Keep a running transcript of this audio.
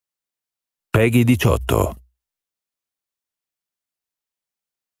Peggy 18.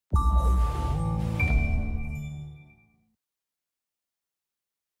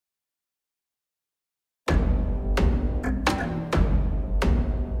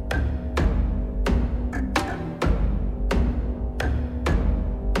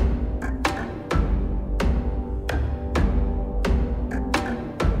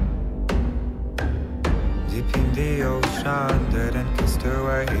 The ocean dead and kissed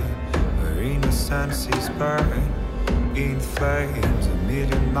away, where innocence is burned in flames. A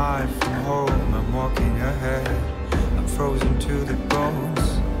million miles from home, I'm walking ahead, I'm frozen to the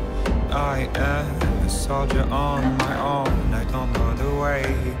bones. I am a soldier on my own, I don't know the way.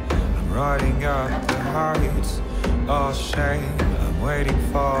 I'm riding up the heights of shame, I'm waiting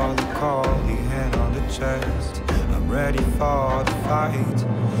for the call, the hand on the chest. I'm ready for the fight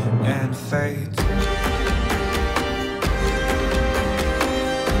and fate.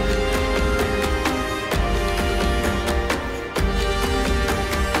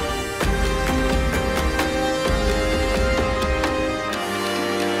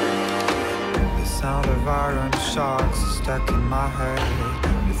 Sound of iron shocks stuck in my head.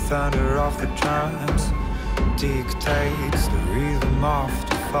 The thunder of the drums dictates the rhythm of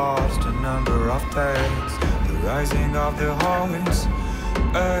the thoughts, the number of days, the rising of the horns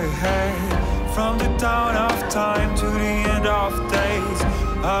ahead. From the dawn of time to the end of days,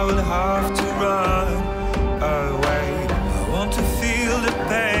 I will have to run away. I want to feel the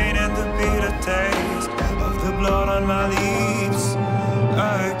pain and the bitter taste of the blood on my lips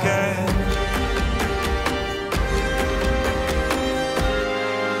again.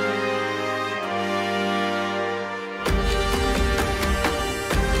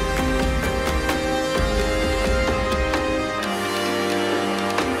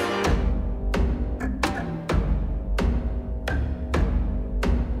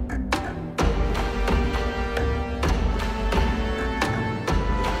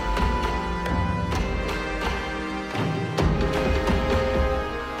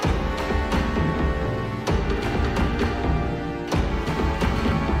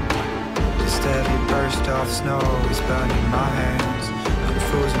 Of snow is burning my hands, I'm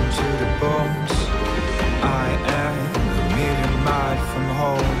frozen to the bones. I am a million miles from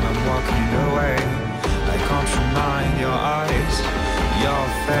home, I'm walking away. I can't remind your eyes, your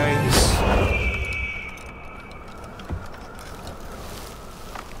face.